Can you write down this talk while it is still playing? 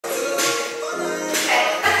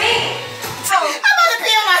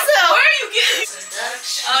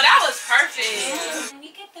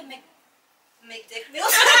make dick meals.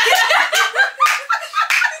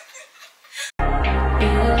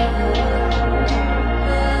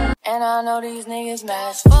 And I know these niggas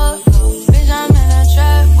mad as fuck. Bitch, I'm in a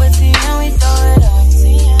trap with T and we throw it up.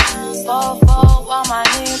 Fall while my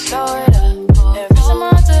niggas throw it up. Every time I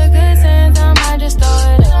took good sense, I might just throw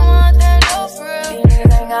it up. These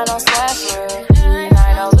niggas ain't got no swag for real. And I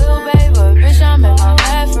know little baby, but bitch, I'm in my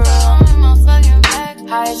bag for real.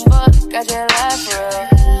 High as fuck, got your laugh for real.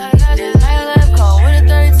 This night left come with a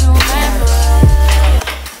 32 man for real.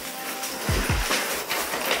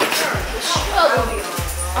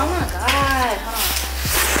 Oh my god,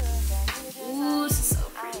 hold on. Ooh, this is so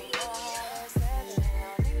pretty.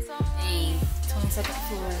 Dang, 22nd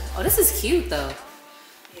floor. Oh, this is cute though.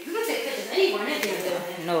 You can take pictures anywhere in there.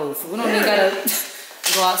 No, we don't even gotta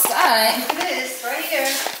go outside. Look at this, right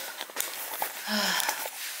here.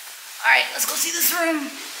 Alright, let's go see this room.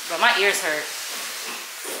 Bro, my ears hurt.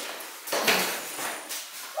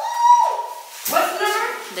 What's the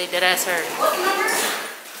number? They dead ass hurt. What's the number?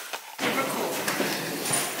 Super cool.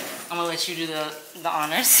 I'm gonna let you do the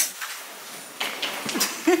honors.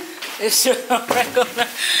 It's just a regular.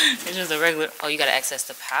 It's just a regular. Oh, you gotta access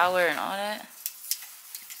the power and all that.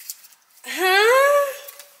 Huh?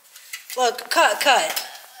 Look, cut. Cut.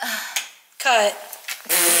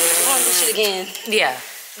 I want this shit again. Yeah.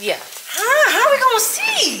 Huh? How are we gonna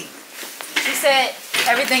see? She said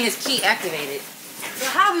everything is key activated. So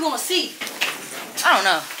how are we gonna see? I don't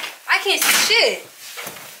know. I can't see shit.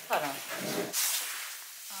 Hold on.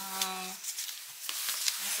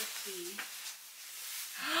 That's a key.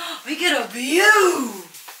 We get a view. Oh,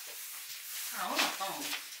 what's my phone?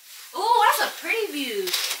 Ooh, that's a pretty view.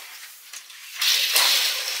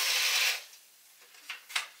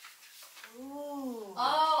 Ooh.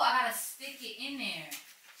 Oh, I gotta stick it in there.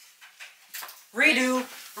 Redo.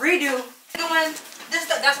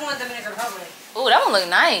 That's one of the Dominican Republic. Ooh, that one look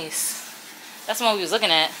nice. That's the one we was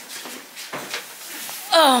looking at.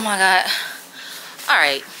 Oh my god. All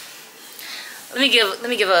right. Let me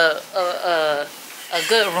give a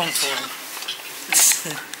good room tour.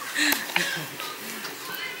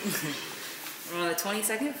 We're on the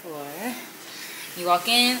 22nd floor. You walk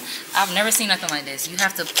in. I've never seen nothing like this. You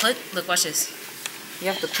have to put, look, watch this. You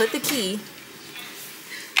have to put the key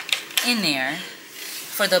in there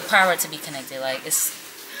for the power to be connected. Like, it's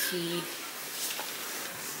key.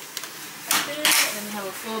 And then we have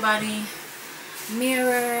a full body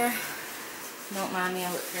mirror. Don't mind me,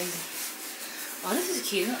 I look crazy. Oh, this is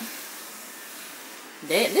cute.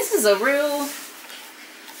 This is a real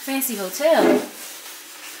fancy hotel.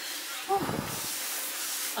 Whew.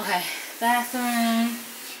 Okay, bathroom,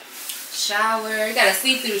 shower. You got a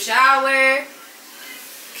see-through shower.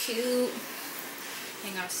 Cute.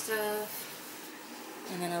 Hang our stuff.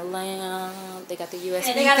 And then a lamp. They got the USB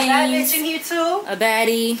And they got a bad things. bitch in here too. A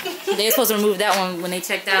baddie. They were supposed to remove that one when they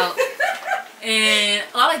checked out. And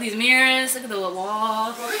I like these mirrors. Look at the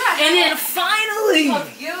wall. And then finally, A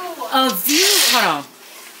view. a view. Hold on.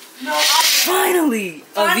 No, Finally,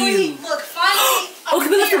 a view. Look, finally. Oh, can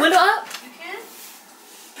we lift the window up? You can?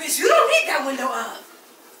 Bitch, you don't need that window up.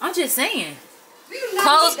 I'm just saying. We do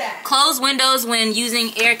not need that. Close windows when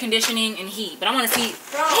using air conditioning and heat. But I want to see.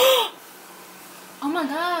 Bro. Oh my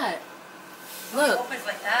God. Look. Opens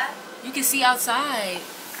like that. You can see outside.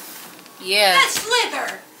 Yeah. That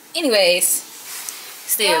slither. Anyways.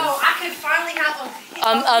 Still. Bro, I can finally have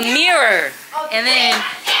A mirror. Oh, And then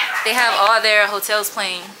they have all their hotels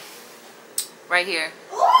playing right here.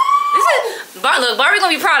 This is look, Barbie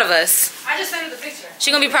gonna be proud of us. I just sent her the picture.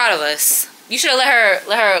 She gonna be proud of us. You should have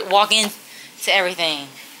let her walk in to everything.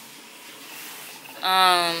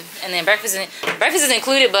 And then breakfast is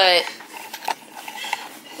included, but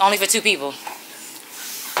only for 2 people.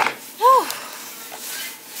 Whew.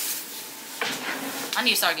 I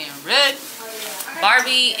need to start getting red.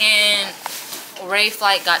 Barbie and Ray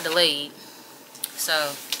flight got delayed,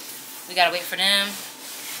 so we gotta wait for them.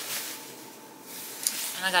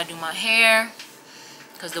 And I gotta do my hair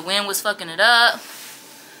because the wind was fucking it up.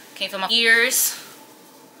 Can't feel my ears.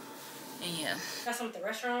 And yeah. Got some at the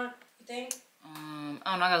restaurant, you think? I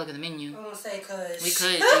don't know. I gotta look at the menu. I was gonna say, cause We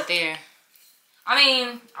could eat there. I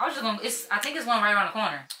mean, I was just gonna. I think it's one right around the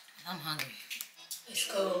corner. I'm hungry. it's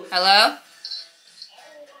cold. Hello?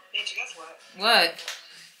 Bitch, guess what? What?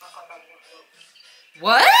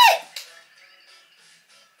 What?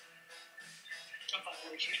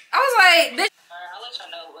 I was like, bitch. Alright, I'll let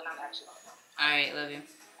y'all know when I'm actually on the phone. Alright, love you.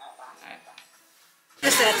 Alright.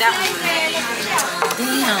 Just said that one.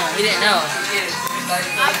 Damn, we didn't know.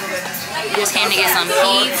 We just came to get some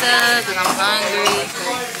pizza because I'm hungry.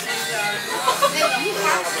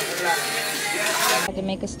 I had to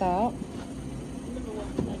make a stop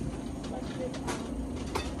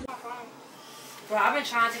Bro, I've been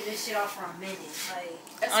trying to take this shit off for a minute. Like,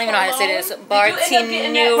 I don't even know how to say this.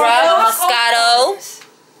 Bartinura Moscato.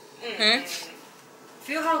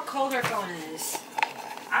 Feel how cold her phone is.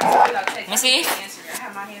 I told you I'll take Let me see. I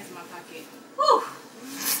have my hands in my pocket. Whew.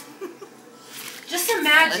 Just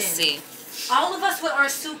imagine. Let's see. All of us with our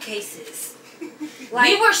suitcases. Like,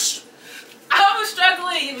 we were. I was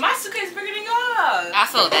struggling. My suitcase is bigger than yours. I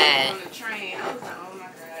feel bad. On the train, I was like, oh my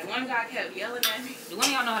god. One guy kept yelling at me. Do one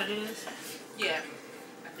of y'all know how to do this? Yeah,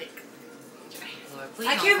 I think. Lord, please I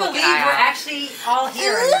don't can't poke believe your eye we're out. actually all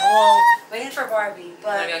here. Well, waiting for Barbie, Wanna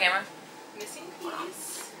but be on camera? Missing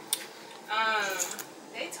piece.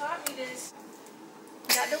 They taught me this.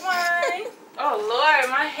 Got the wine. Oh Lord,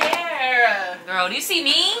 my hair. Girl, do you see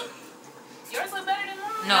me? Yours look better than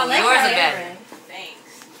mine. No, I like yours her is better. layering.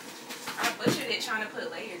 Thanks. I butchered it trying to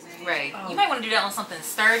put layers in it. Right. Oh. You might want to do that on something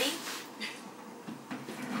sturdy.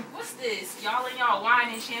 What's this? Y'all and y'all wine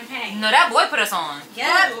and champagne. No, that boy put us on.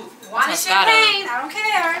 yeah, Ooh, wine and Moscato. champagne. I don't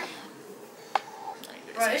care.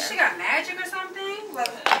 Bro, this shit got magic or something.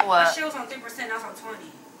 Like, What? my shit was on 3%. Now it's on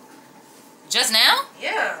 20. Just now?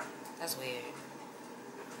 Yeah. That's weird.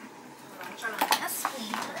 I'm trying to That's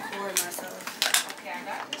weird. record myself. Okay, I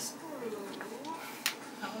got this screw.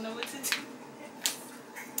 I don't know what to do.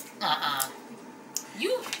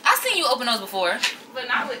 I've seen you open those before. But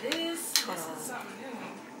not with this. Hold This on. is something new.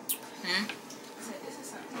 Hmm? I said, this is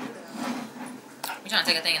something new. You trying to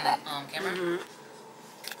take a thing in the camera? Mm-hmm.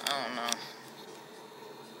 I don't know.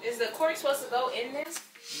 Is the cork supposed to go in this?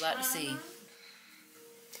 You about to see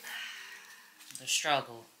the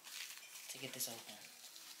struggle to get this open.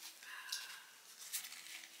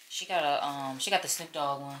 She got the Snoop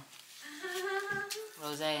Dogg one.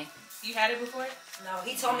 Rose. You had it before? No,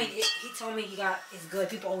 he told me. He told me it's good.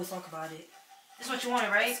 People always talk about it. This is what you wanted,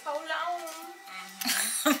 right? Hold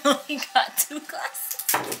on. He got 2 glasses.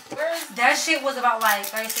 Where's That shit was about like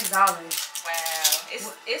 $36. wow?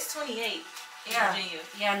 It's 28 in Yeah. Virginia.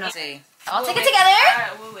 Yeah, no. Let's see. I'll take it wait-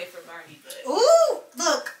 together. We'll wait for Barbie, but Ooh,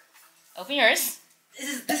 look. Open yours.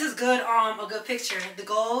 This is good. A good picture. The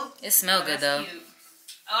gold. It smells good though. cute.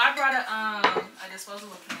 Oh, I brought a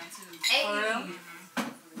disposable can too. Hey. For real? Mhm.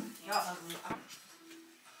 Y'all ugly.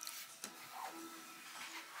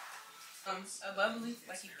 A bubbly,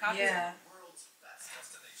 like you pop it. Yeah.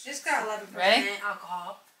 It's got 11% Ready?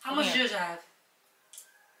 alcohol. How Come much here. do yours have?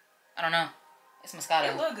 I don't know. It's It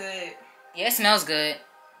Moscato. look good. Yeah, it smells good.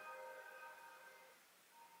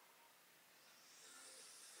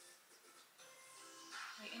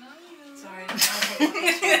 Waiting on you. Sorry. Can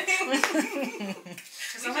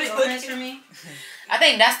somebody open this for me? I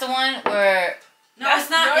think that's the one where No, it's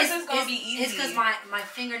not. Yours It's is gonna be easy. It's because my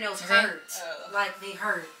fingernails it? hurt. Oh. Like they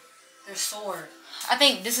hurt. They're sore. I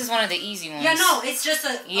think this is one of the easy ones. Yeah, no, it's just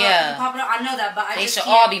a Yeah. you pop it up. I know that, but I They just should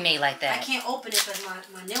can't, all be made like I that. can't open it because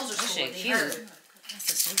my nails are This sore. shit They cute. hurt. That's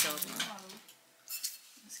the Snoop Dogg one.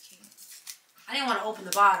 That's cute. I didn't want to open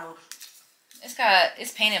the bottle. It's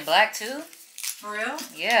painted black too. For real?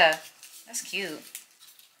 Yeah, that's cute.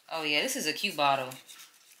 Oh yeah, this is a cute bottle.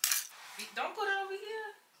 Don't put it over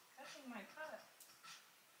here. That thing might pop.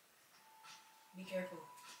 Be careful.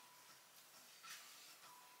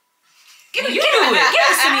 Give You do it. Give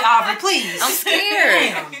this to me, Aubrey, please. I'm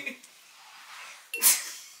scared. Damn.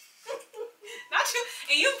 Not you.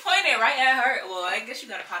 And you pointed right at her. Well, I guess you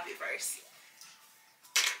gotta pop it first.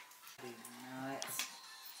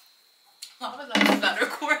 I was like, I'm not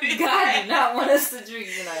recording. God did not want us to drink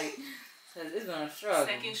tonight. Cause it's gonna struggle.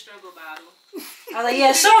 Second struggle bottle. I was like,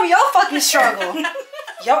 yeah, show me your fucking struggle.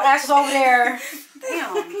 Your ass was over there.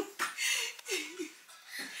 Damn.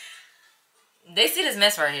 They see this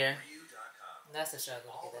mess right here. That's the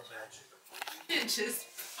struggle to get that struggle. It just.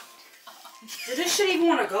 Did this shit even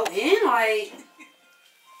want to go in? Like,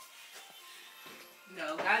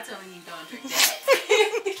 No, God telling you don't drink that.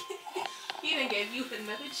 He done gave you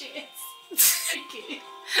another chance. Drink it.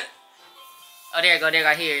 Oh, there you go. There you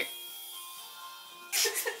go. I hear it.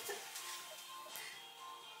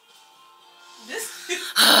 This.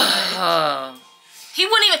 He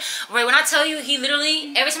wouldn't even. Right, when I tell you, he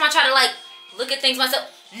literally every time I try to like look at things myself.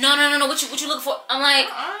 No. What you looking for? I'm like,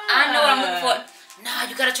 I know what I'm looking for. Nah,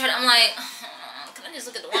 you gotta try to. I'm like, can I just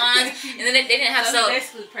look at the wine? And then they didn't have So Stella, he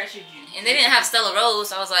basically pressured you. and they didn't have Stella Rose.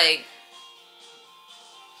 So I was like,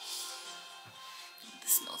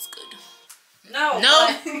 this smells good. no. No.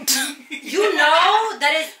 but You know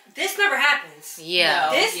that this never happens. Yeah.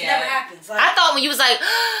 No. This Yeah. never happens. Like, I thought when you was like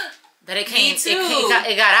that it came, Me too.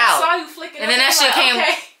 it got I out. saw you flicking And then up, that shit I'm came- like,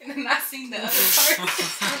 okay. And then I seen the other part.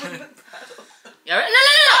 You all right?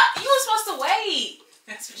 No. You were supposed to wait.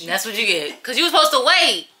 That's what you get. Cause you was supposed to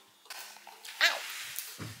wait. Ow.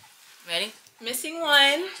 Ready? Missing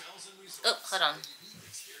one. Oh, hold on.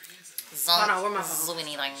 Hold on, where my phone?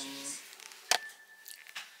 Zooming like.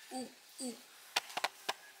 Okay.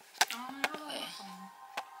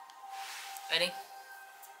 Ready?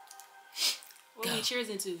 What are we cheers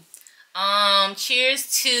into?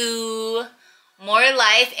 Cheers to more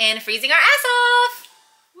life and freezing our ass off.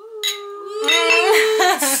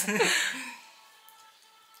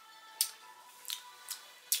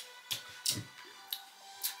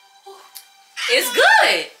 It's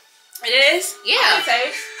good. It is? Yeah.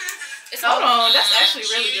 Okay. It's Hold on, that's actually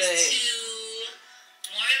really good.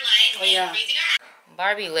 Oh yeah.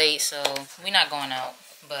 Barbie late, so we're not going out,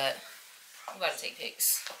 but we about to take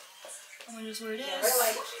pics. I wonder just where it is.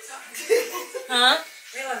 Huh?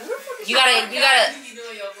 You gotta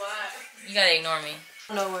ignore me.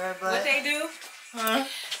 Nowhere, but What they do? Huh?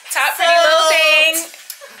 Top pretty little thing.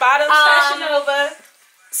 Bottoms Fashion Nova.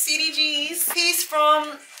 CDGs. piece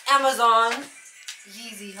from Amazon.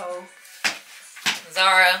 Yeezy ho.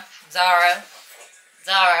 Zara.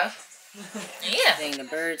 Yeah. Dang, the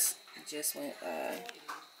birds just went by.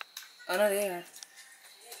 Oh no, they are.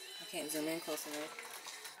 I can't zoom in close enough.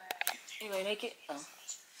 Anyway, naked. Oh.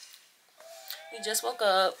 We just woke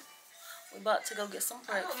up. We about to go get some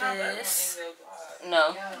breakfast.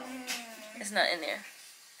 No, it's not in there.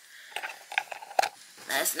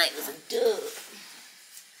 Last night was a dub.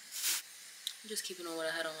 I'm just keeping on what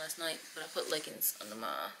I had on last night, but I put leggings under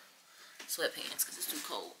my sweatpants because it's too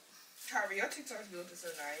cold. Harvey, your TikTok's built so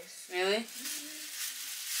nice. Really?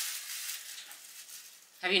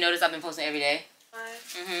 Have you noticed I've been posting every day?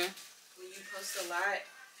 When you post a lot,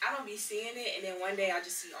 I don't be seeing it, and then one day I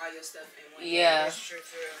just see all your stuff in one day. Yeah. That's true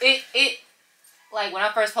too. It like when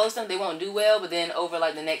I first post them, they won't do well, but then over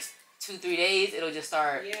like the next 2-3 days, it'll just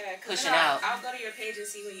start pushing out. I'll go to your page and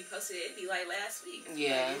see when you posted it. It'd be like last week.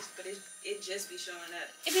 Yeah. But it just be showing up.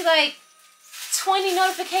 It'd be like 20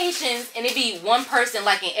 notifications, and it'd be one person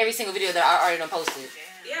liking every single video that I already done posted.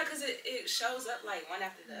 Yeah, because it shows up like one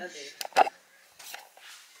after the other.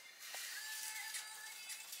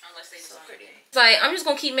 Unless they so pretty. It's like, I'm just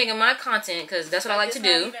gonna keep making my content because that's what I like to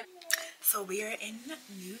do. So we are in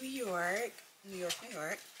New York. New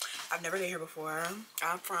York. I've never been here before.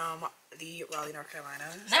 I'm from the Raleigh, North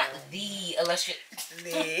Carolina. Not the illustrious.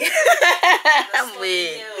 I'm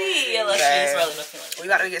with The illustrious Raleigh, North Carolina. We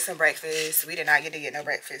about to get some breakfast. We did not get to get no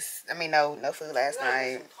breakfast. I mean, no food last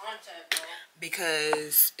night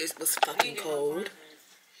because it was fucking cold.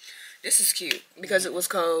 This is cute because it was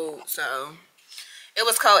cold. So it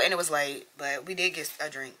was cold and it was late, but we did get a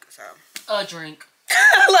drink. So a drink.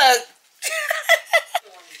 Look.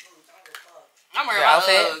 I'm wearing my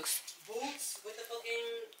outfit? Uggs. Boots with the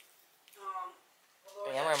fucking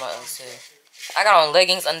Yeah, I'm wearing my Uggs too. I got on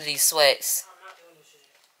leggings under these sweats.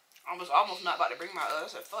 I was almost not about to bring my Uggs. I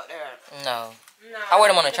said, fuck that. No. I wore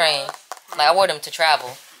them on the train. Like, I wore them to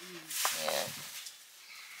travel. Yeah.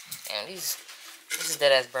 Damn, this is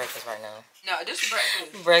dead ass breakfast right now. No, this is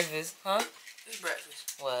breakfast. Breakfast, huh? This is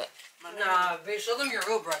breakfast. What? Nah, bitch, show them your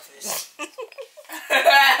real breakfast. Or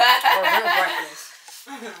real breakfast.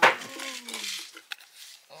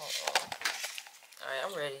 Alright,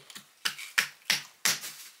 I'm ready.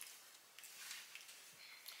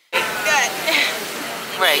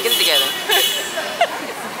 Right, get it together.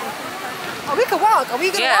 Oh, we could walk. Are we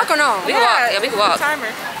gonna walk or no? We can walk. Yeah, we can walk.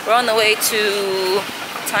 Timer. We're on the way to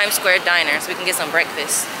Times Square Diner so we can get some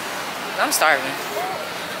breakfast. I'm starving.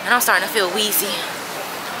 And I'm starting to feel wheezy.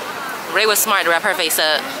 Ray was smart to wrap her face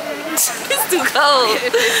up. It's too cold.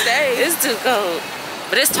 It's too cold.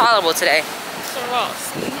 But it's tolerable today.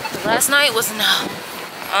 Last night was no.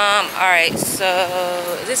 Alright, so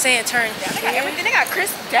is it saying turn down? They got everything. They got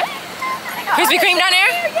Krispy Kreme down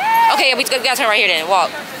there? Yeah. Okay, we gotta turn right here then.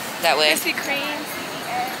 Walk that way. Krispy Kreme.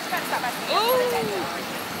 Ooh.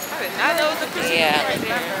 I did not know it was a Krispy Kreme right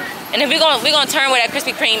there. And then we're gonna turn where that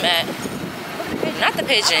Krispy Kreme at. Not the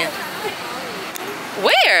pigeon.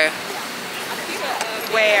 Where?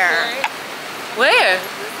 Where?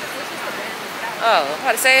 Oh, I'm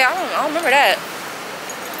about to say I don't remember that.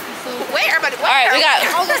 Where? But All right, we got.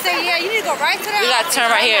 I was gonna say, yeah, you need to go right to that. We got to turn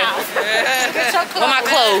right here. With my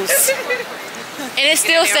clothes. And it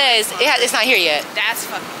still says it's not here yet. That's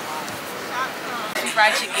fucking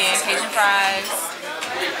fried chicken, Cajun fries,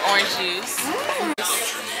 orange juice.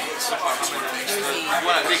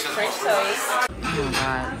 French toast. Oh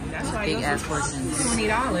my god. Big ass portions.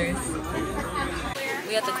 $20.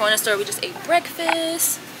 We at the corner store, we just ate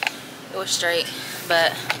breakfast. It was straight,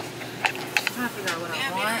 but I'm trying to figure out what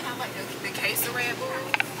I want. The case of Red Bull.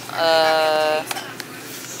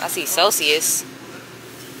 I see Celsius,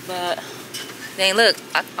 but dang, look,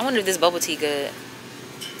 I wonder if this bubble tea good.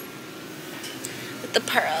 with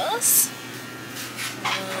the pearls.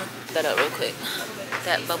 That up real quick.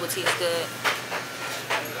 That bubble tea is good.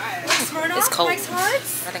 It's cold. I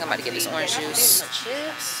think I'm about to get this orange juice.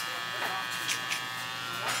 Chips.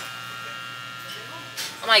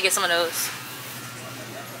 I might get some of those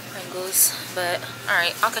Pringles, but all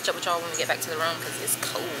right, I'll catch up with y'all when we get back to the room because it's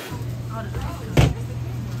cold.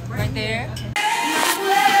 Right there.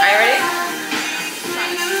 Are you ready?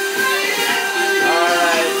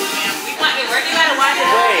 Alright. Where you gotta watch it?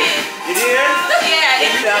 Wait, you did? Yeah.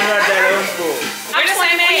 I'm not that old school. We're the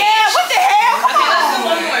same age. Yeah, what the hell? Okay, let's do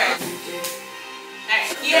one more.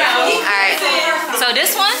 Alright. Yeah. Alright. So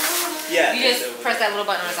this one, Yeah. you just press that little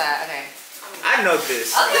button on the side. Okay. I know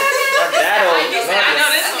this. Okay. Not that old. I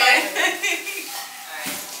know this one.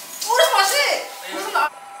 Oh, that's my shit.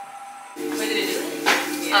 Where did it do it?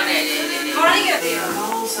 Oh, there it is. How did I get there?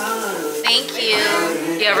 Thank you.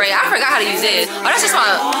 Yeah, Ray, I forgot how to use this. Oh, that's just my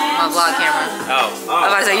vlog camera. Oh. I was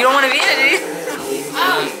about to say, you don't want to be in it, do you?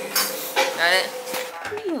 Got it?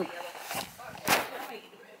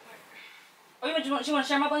 Oh, you want to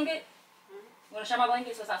share my blanket? You want to share my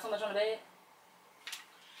blanket so it's not so much on the bed?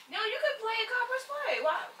 No, you could play a Copper's Play.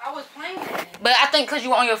 Why? I was playing it. But I think because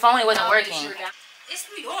you were on your phone, it wasn't working. It's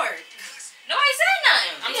New York. Nobody said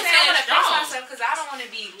nothing. I'm just saying I want to fix myself because I don't want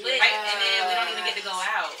to be lit and then we don't even get to go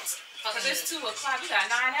out. Because it's 2 o'clock. We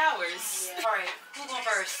got 9 hours. Yeah. All right, who's going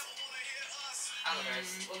first? I'll go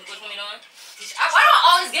first. Which one you doing? Why do I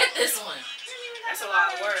always get this one? That's a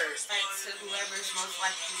lot of words. To whoever's most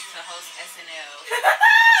likely to host SNL.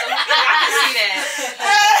 So I can see that.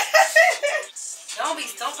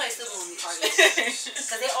 Don't play stupid with me, Cardi.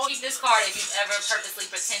 Because they all keep this card if you've ever purposely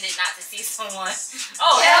pretended not to see someone.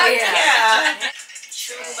 Oh, Hell hell yeah. yeah.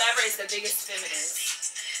 True, whoever is the biggest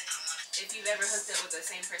feminist. If you've ever hooked up with the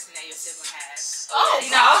same person that your sibling has. Oh,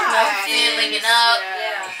 you know, linking up.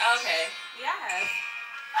 Yeah. Okay. Yeah, I have.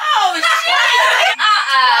 Oh, shit.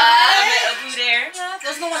 I met a boo there.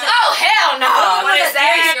 There's no one that. Oh, hell no. What is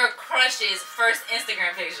that? Your crush's first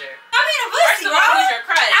Instagram picture. I mean, a First pussy, of all, bro. who's your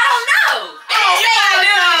crush? I don't know. They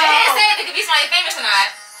didn't say if it could be somebody famous or not.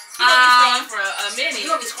 You gonna be scrolling for a minute. You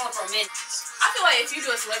gonna be scrolling for a minute. I feel like if you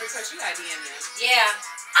do a celebrity crush, you gotta DM them. Yeah.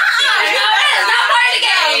 That is not part of the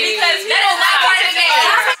game. Because that is not part of the game.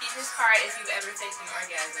 Keep this card if you've ever faked an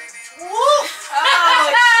orgasm. Woo!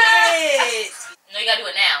 Oh shit! No, you gotta do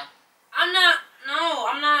it now. I'm not. No,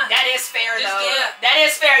 I'm not. That is fair Just though. get- That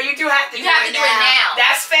is fair. You do have to. You have to do it now.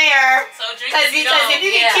 That's fair. So drink Because if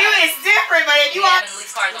you get cute, it's different. But if you want, at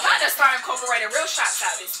least cards I'm on trying to it. start incorporating real shots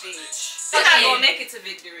out this bitch. I'm not gonna make it to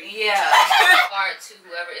victory. Yeah. Card to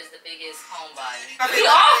whoever is the biggest homebody. We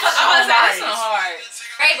all fucking that's so hard.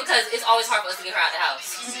 Right, because it's always hard for us to get her out the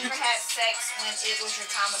house. You never had sex when it was your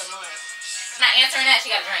time of the month. Not answering that, she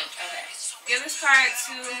got a drink. Okay. Give this card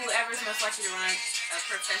to whoever's most likely to run a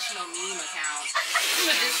professional meme account. You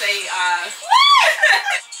would just say, y'all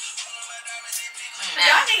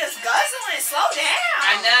niggas guzzling, slow down.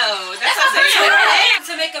 I know. That's what I'm saying.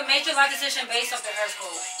 To make a major life decision based off the hair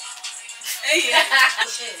school. Yeah.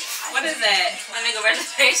 Shit. What is that? I make a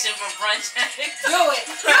reservation for brunch. Do it.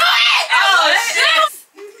 Oh, shit.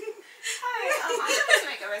 Hi, I'm going to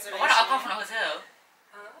make a reservation. Why don't I come from the hotel?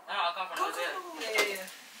 Why don't I come from the hotel? Yeah.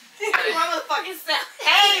 Motherfucking self.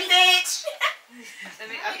 Hey, bitch. I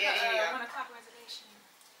want a clock reservation.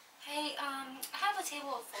 Hey, I have a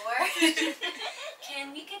table of 4.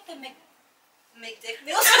 Can we get the McDick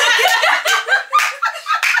meals?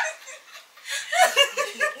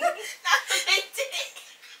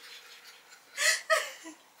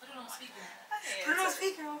 Put it on speaker. Put it on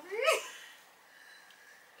speaker over here.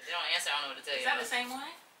 If they don't answer, I don't know what to tell you. Is that the same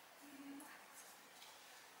one?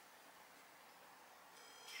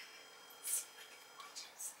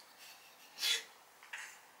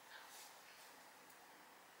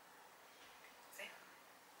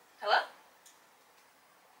 Hello?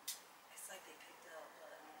 It's like they picked up.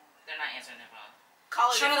 They're not answering their phone.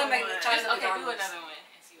 Call it. Try to make. Okay, do another one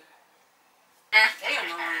and see what happens. They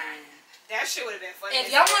annoying. That shit would have been funny.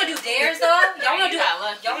 If y'all want to do dares though, y'all want to do. got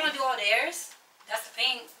lucky. Y'all want to do all dares? That's the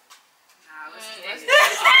thing. Nah, let's do this.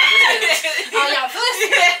 Oh, y'all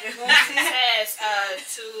pussy. It says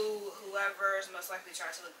to whoever's most likely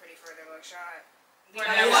trying to look pretty for their mugshot. We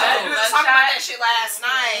Yeah. was talking about that shit last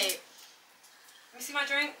night. Let me see my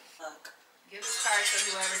drink. Look. Give this card to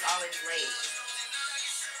whoever's always late.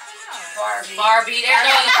 Barbie. Barbie, there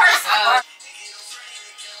goes the person.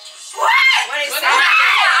 What is that?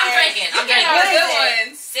 I'm drinking. I'm drinking. What good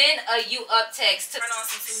ones? Send a you up text to. Turn on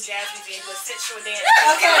some Sue Jasmine and do a sensual dance.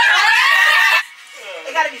 Okay.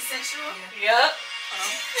 It gotta be sensual. Yup.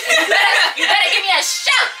 You better give me a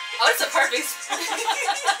shout. Oh, it's a perfect. Sensual.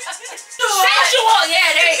 Yeah,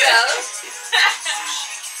 there you go.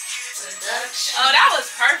 Oh, that was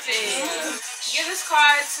perfect. Give this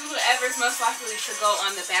card to whoever's most likely to go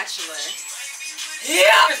on The Bachelor.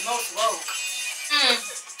 Yeah. Most woke.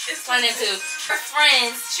 It's fun to do. Her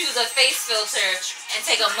friends choose a face filter and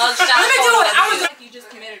take a mugshot. Let me do it. I was you. like, you just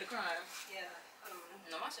committed a crime. Yeah.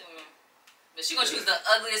 No, my shit. But she gonna choose the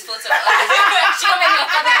ugliest filter. She gonna make me a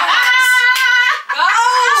fucking Go! Alright,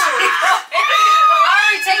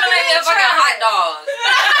 take She gonna make me a fucking hot dog.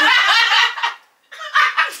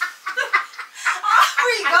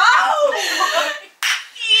 Hurry, go!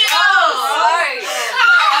 Yo! Sorry.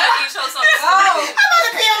 You show something stupid. I'm about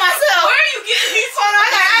to pee on myself. Where are you getting these from?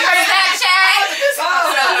 Snapchat.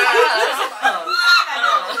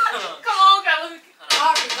 Come on, girl.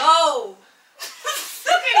 Hurry, go!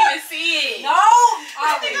 You can't even see it. No!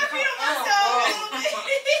 Hurry,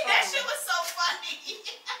 That shit was so funny.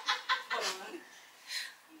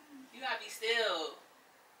 You gotta be still.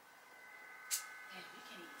 Damn, you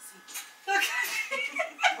can't even see.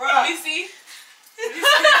 Let me see.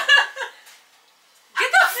 Get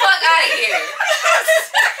the fuck out of here.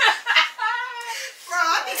 Bro,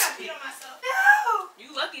 I think I peed on myself. You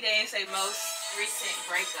lucky they didn't say most recent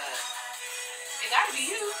breakup. It gotta be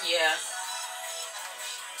you. Yeah.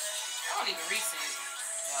 That wasn't even recent.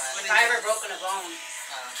 What? If I ever broken a bone.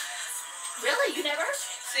 Really? You never?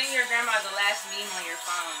 Seeing your grandma the last meme on your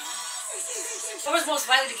phone. Who was most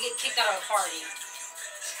likely to get kicked out of a party?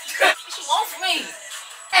 What you want from me?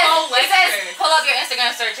 Oh, It says, lecture. pull up your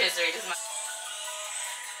Instagram search history. This is my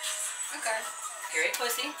Okay. period.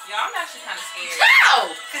 Pussy. Yo, I'm actually kind of scared.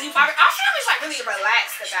 How? Cause you probably, our family's like really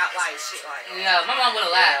relaxed about like shit like that. Yeah, my mom would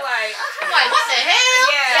have laughed. Like, I'm like, what the hell?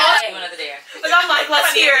 Yeah. You another day. But I'm like,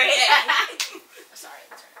 let's hear it. Sorry.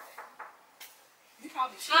 you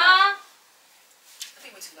probably should. Huh? I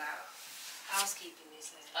think we're too loud. Housekeeping, they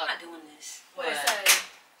said. Oh. I'm not doing this. What it What? say?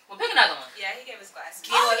 Well, pick another one. Yeah, he gave us glasses.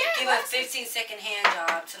 Give a 15-second hand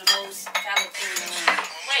job to the most valid thing in the room.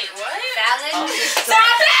 Wait, what? Valid? Oh. So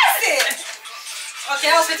I passed it!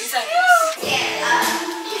 Okay, that was 50 seconds.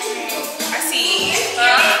 I see.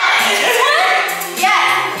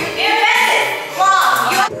 Yeah, you invented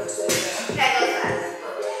long. Okay, go fast.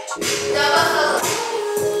 No, go slow.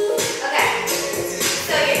 Okay.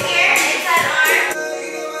 So you're here, inside arm.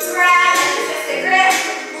 Grab and twist the grip.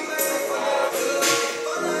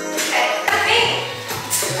 Okay, that's me.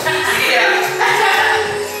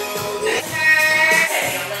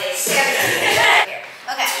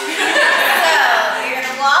 Okay. So you're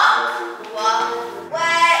gonna walk,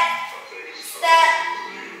 wet, step,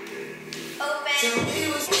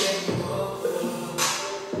 open.